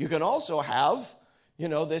like, you can also have,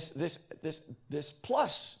 this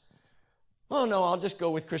plus. Oh, no, I'll just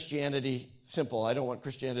go with Christianity simple. I don't want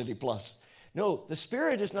Christianity plus. No, the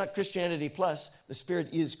Spirit is not Christianity plus. The Spirit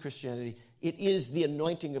is Christianity. It is the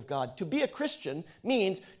anointing of God. To be a Christian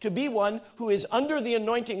means to be one who is under the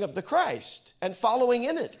anointing of the Christ and following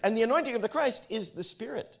in it. And the anointing of the Christ is the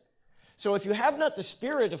Spirit. So if you have not the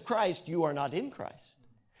Spirit of Christ, you are not in Christ.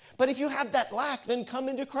 But if you have that lack, then come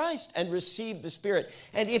into Christ and receive the Spirit.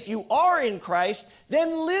 And if you are in Christ,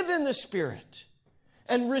 then live in the Spirit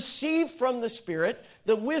and receive from the Spirit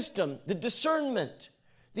the wisdom, the discernment,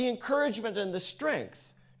 the encouragement, and the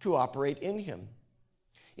strength to operate in Him.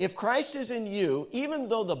 If Christ is in you, even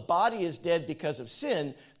though the body is dead because of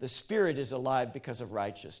sin, the Spirit is alive because of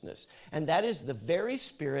righteousness. And that is the very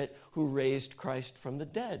Spirit who raised Christ from the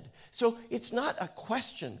dead. So it's not a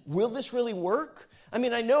question, will this really work? I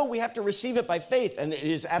mean, I know we have to receive it by faith, and it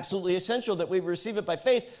is absolutely essential that we receive it by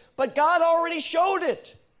faith, but God already showed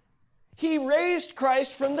it. He raised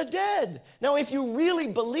Christ from the dead. Now, if you really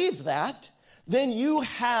believe that, then you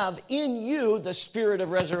have in you the Spirit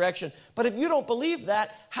of resurrection. But if you don't believe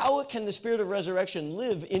that, how can the Spirit of resurrection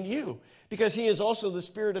live in you? Because He is also the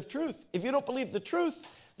Spirit of truth. If you don't believe the truth,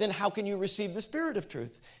 then how can you receive the Spirit of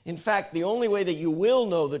truth? In fact, the only way that you will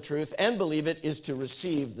know the truth and believe it is to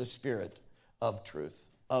receive the Spirit of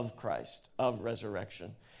truth, of Christ, of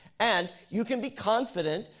resurrection. And you can be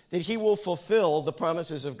confident that He will fulfill the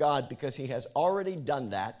promises of God because He has already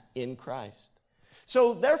done that in Christ.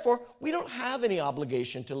 So therefore, we don't have any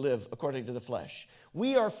obligation to live according to the flesh.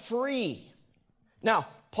 We are free. Now,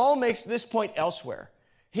 Paul makes this point elsewhere.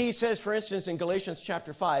 He says, for instance, in Galatians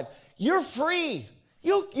chapter 5, you're free.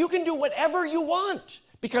 You can do whatever you want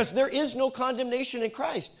because there is no condemnation in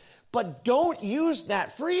Christ. But don't use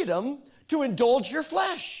that freedom to indulge your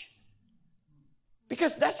flesh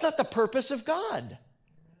because that's not the purpose of God.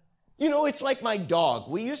 You know, it's like my dog.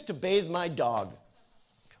 We used to bathe my dog.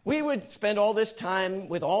 We would spend all this time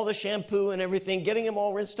with all the shampoo and everything, getting him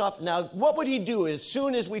all rinsed off. Now, what would he do as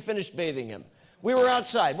soon as we finished bathing him? We were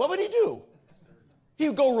outside. What would he do? He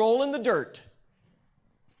would go roll in the dirt.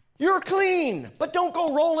 You're clean, but don't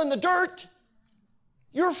go roll in the dirt.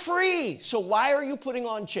 You're free. So why are you putting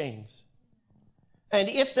on chains? And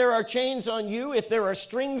if there are chains on you, if there are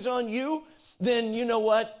strings on you, then you know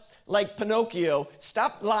what? Like Pinocchio,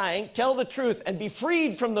 stop lying, tell the truth, and be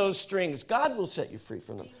freed from those strings. God will set you free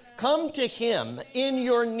from them. Come to Him in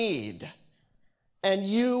your need, and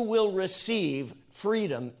you will receive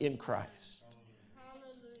freedom in Christ.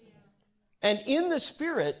 And in the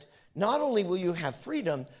Spirit, not only will you have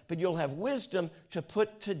freedom, but you'll have wisdom to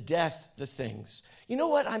put to death the things. You know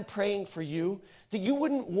what? I'm praying for you, that you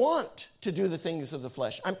wouldn't want to do the things of the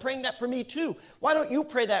flesh. I'm praying that for me too. Why don't you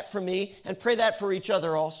pray that for me and pray that for each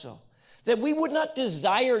other also? That we would not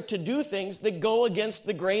desire to do things that go against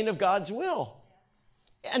the grain of God's will.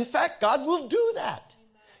 In fact, God will do that.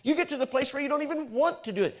 You get to the place where you don't even want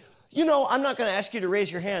to do it. You know, I'm not going to ask you to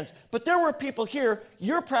raise your hands, but there were people here,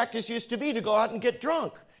 your practice used to be to go out and get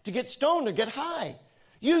drunk, to get stoned, or get high.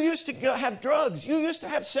 You used to have drugs. You used to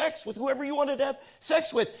have sex with whoever you wanted to have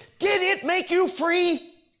sex with. Did it make you free?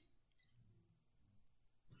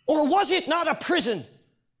 Or was it not a prison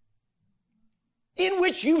in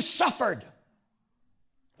which you suffered?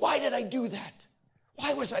 Why did I do that?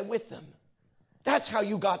 Why was I with them? That's how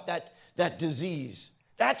you got that disease.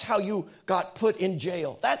 That's how you got put in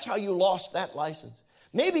jail. That's how you lost that license.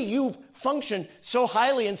 Maybe you functioned so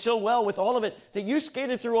highly and so well with all of it that you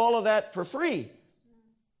skated through all of that for free.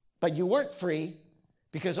 But you weren't free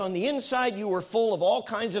because on the inside you were full of all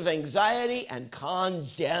kinds of anxiety and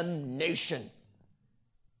condemnation.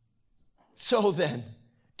 So then,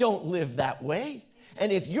 don't live that way.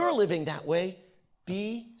 And if you're living that way,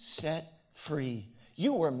 be set free.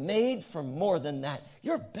 You were made for more than that.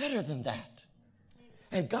 You're better than that.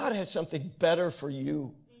 And God has something better for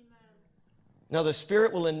you. Now, the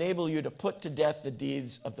Spirit will enable you to put to death the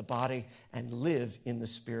deeds of the body and live in the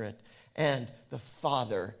Spirit. And the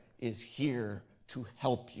Father is here to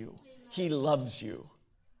help you. He loves you.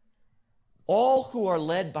 All who are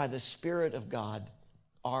led by the Spirit of God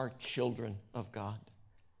are children of God.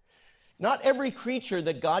 Not every creature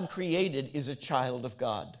that God created is a child of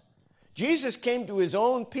God. Jesus came to His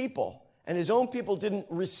own people, and His own people didn't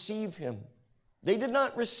receive Him. They did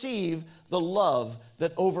not receive the love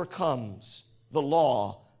that overcomes the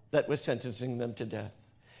law that was sentencing them to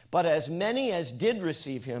death. But as many as did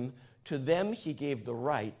receive Him, to them He gave the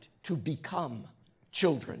right to become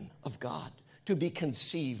children of God, to be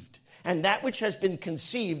conceived. And that which has been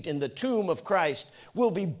conceived in the tomb of Christ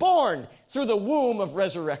will be born through the womb of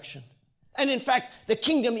resurrection. And in fact, the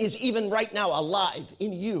kingdom is even right now alive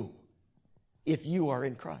in you if you are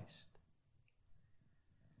in Christ.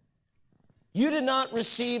 You did not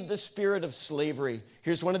receive the spirit of slavery.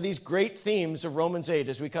 Here's one of these great themes of Romans 8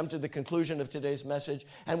 as we come to the conclusion of today's message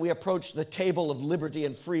and we approach the table of liberty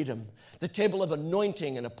and freedom, the table of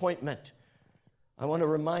anointing and appointment. I want to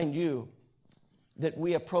remind you that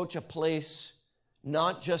we approach a place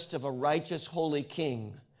not just of a righteous, holy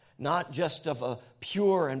king, not just of a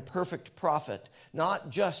pure and perfect prophet, not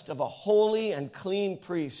just of a holy and clean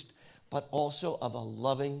priest, but also of a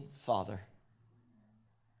loving Father.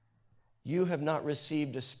 You have not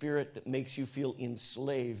received a spirit that makes you feel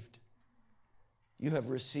enslaved. You have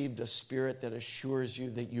received a spirit that assures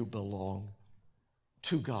you that you belong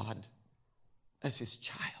to God as his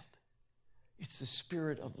child. It's the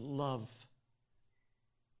spirit of love.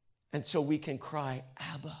 And so we can cry,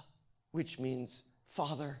 Abba, which means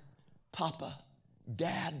Father, Papa,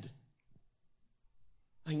 Dad.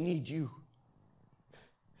 I need you.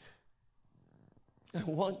 I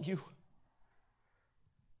want you.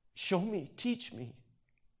 Show me, teach me.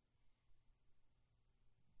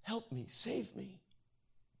 Help me, save me.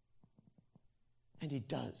 And he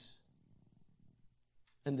does.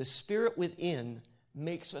 And the Spirit within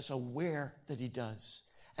makes us aware that he does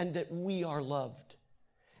and that we are loved.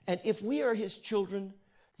 And if we are his children,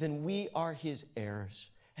 then we are his heirs.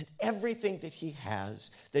 And everything that he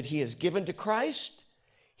has given to Christ,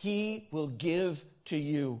 he will give to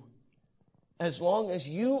you as long as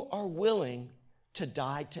you are willing to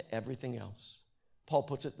die to everything else. Paul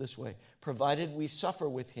puts it this way, provided we suffer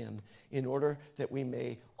with him in order that we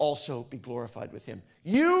may also be glorified with him.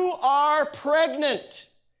 You are pregnant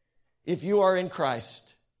if you are in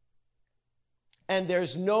Christ. And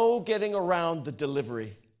there's no getting around the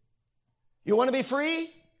delivery. You want to be free?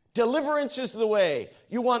 Deliverance is the way.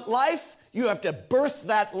 You want life? You have to birth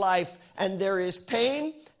that life. And there is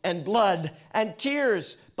pain and blood and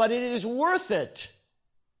tears, but it is worth it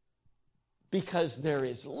because there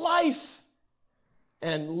is life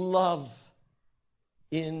and love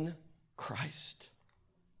in Christ.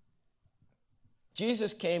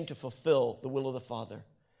 Jesus came to fulfill the will of the Father.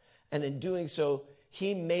 And in doing so,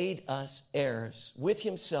 he made us heirs with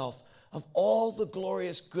himself of all the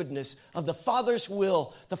glorious goodness of the Father's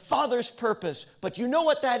will, the Father's purpose. But you know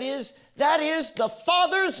what that is? That is the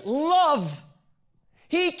Father's love.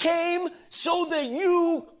 He came so that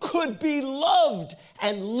you could be loved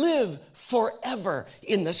and live forever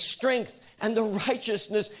in the strength and the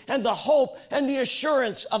righteousness and the hope and the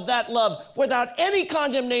assurance of that love without any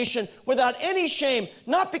condemnation, without any shame,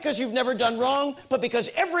 not because you've never done wrong, but because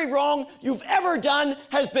every wrong you've ever done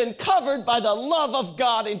has been covered by the love of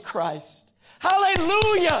God in Christ.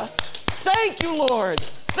 Hallelujah! Thank you, Lord.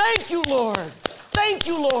 Thank you, Lord. Thank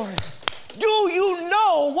you, Lord. Do you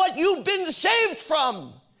know what you've been saved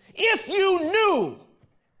from? If you knew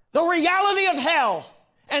the reality of hell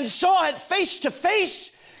and saw it face to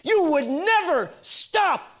face, you would never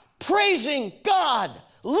stop praising God.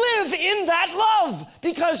 Live in that love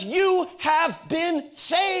because you have been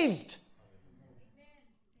saved.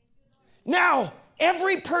 Now,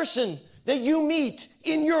 every person that you meet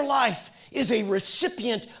in your life is a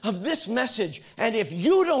recipient of this message. And if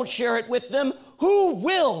you don't share it with them, who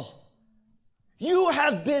will? You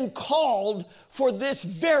have been called for this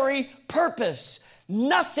very purpose.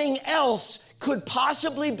 Nothing else could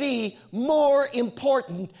possibly be more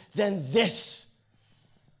important than this.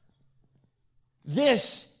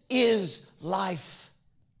 This is life.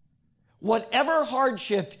 Whatever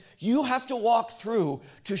hardship you have to walk through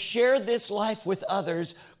to share this life with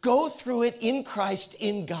others, go through it in Christ,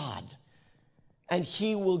 in God, and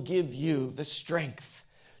he will give you the strength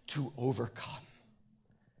to overcome.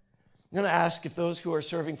 I'm going to ask if those who are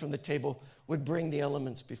serving from the table would bring the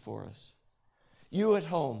elements before us. You at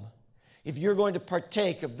home, if you're going to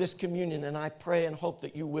partake of this communion, and I pray and hope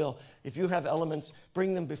that you will, if you have elements,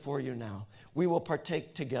 bring them before you now. We will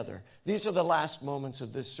partake together. These are the last moments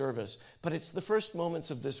of this service, but it's the first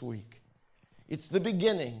moments of this week. It's the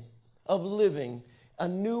beginning of living a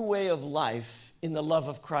new way of life in the love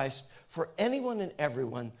of Christ for anyone and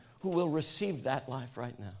everyone who will receive that life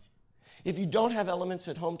right now. If you don't have elements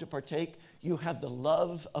at home to partake, you have the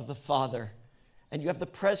love of the Father, and you have the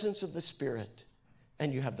presence of the Spirit,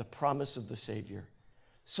 and you have the promise of the Savior.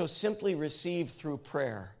 So simply receive through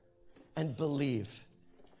prayer and believe.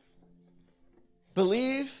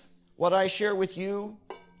 Believe what I share with you,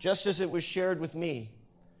 just as it was shared with me,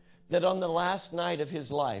 that on the last night of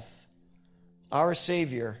his life, our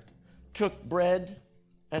Savior took bread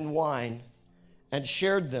and wine and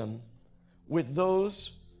shared them with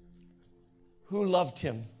those who loved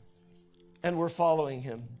him and were following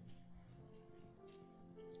him.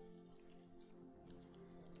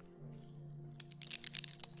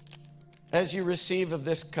 As you receive of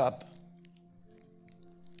this cup,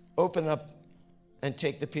 open up and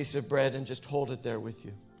take the piece of bread and just hold it there with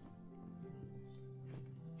you.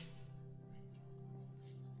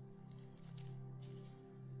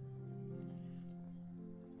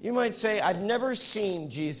 You might say, I've never seen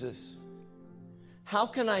Jesus. How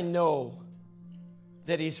can I know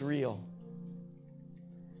that he's real?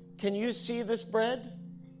 Can you see this bread?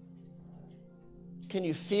 Can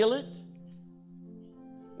you feel it?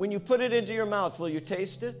 When you put it into your mouth, will you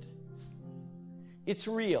taste it? It's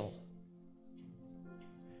real.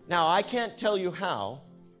 Now, I can't tell you how,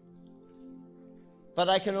 but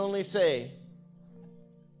I can only say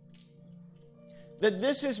that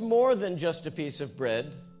this is more than just a piece of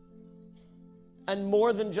bread and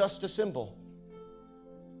more than just a symbol.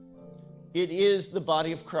 It is the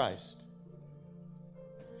body of Christ.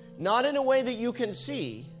 Not in a way that you can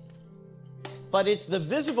see, but it's the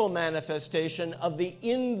visible manifestation of the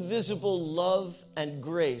invisible love and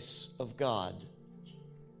grace of God.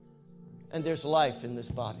 And there's life in this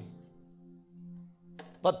body.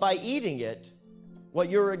 But by eating it, what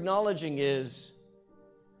you're acknowledging is,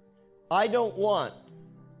 I don't want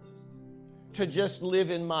to just live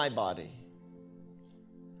in my body.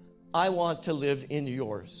 I want to live in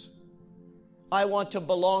yours. I want to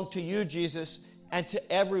belong to you, Jesus, and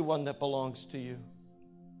to everyone that belongs to you.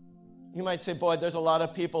 You might say, boy, there's a lot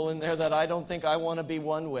of people in there that I don't think I want to be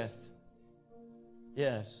one with.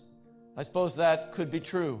 Yes, I suppose that could be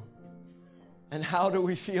true. And how do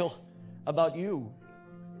we feel about you?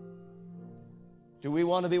 Do we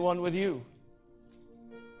want to be one with you?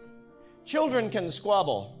 Children can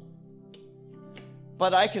squabble,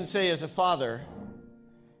 but I can say as a father,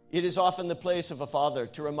 it is often the place of a father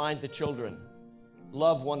to remind the children,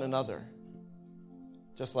 love one another,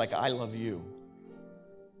 just like I love you.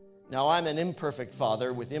 Now, I'm an imperfect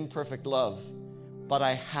father with imperfect love, but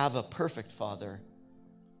I have a perfect father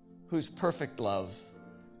whose perfect love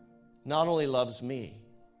not only loves me,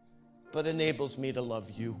 but enables me to love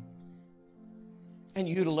you and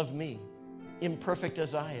you to love me, imperfect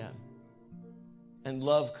as I am. And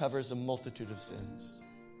love covers a multitude of sins.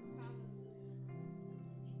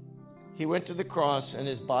 He went to the cross and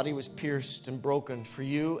his body was pierced and broken for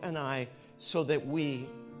you and I so that we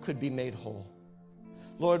could be made whole.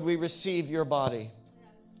 Lord, we receive your body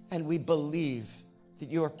and we believe that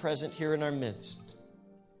you are present here in our midst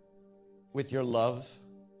with your love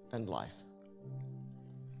and life.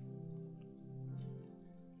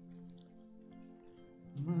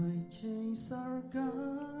 My chains are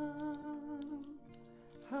gone,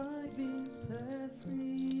 I've been set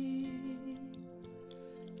free.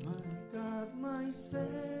 My God, my Savior,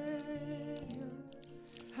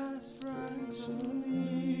 has ransomed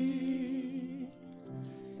me.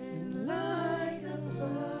 And like a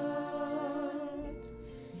flood,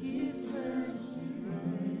 his mercy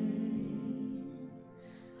reigns,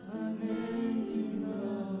 unending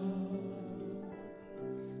love,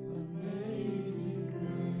 amazing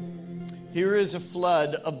grace. Here is a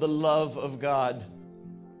flood of the love of God.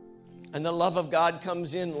 And the love of God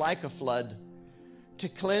comes in like a flood to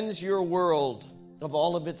cleanse your world of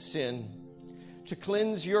all of its sin, to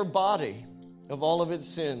cleanse your body of all of its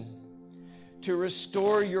sin, to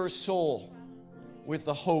restore your soul with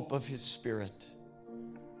the hope of his Spirit.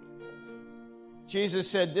 Jesus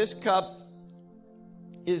said, this cup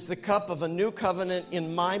is the cup of a new covenant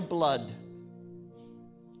in my blood.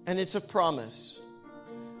 And it's a promise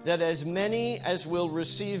that as many as will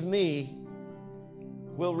receive me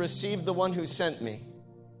will receive the one who sent me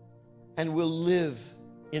and will live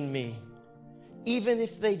in me. Even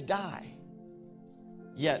if they die,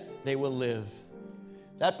 yet they will live.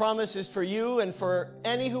 That promise is for you and for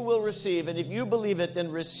any who will receive. And if you believe it,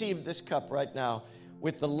 then receive this cup right now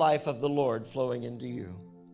with the life of the Lord flowing into you.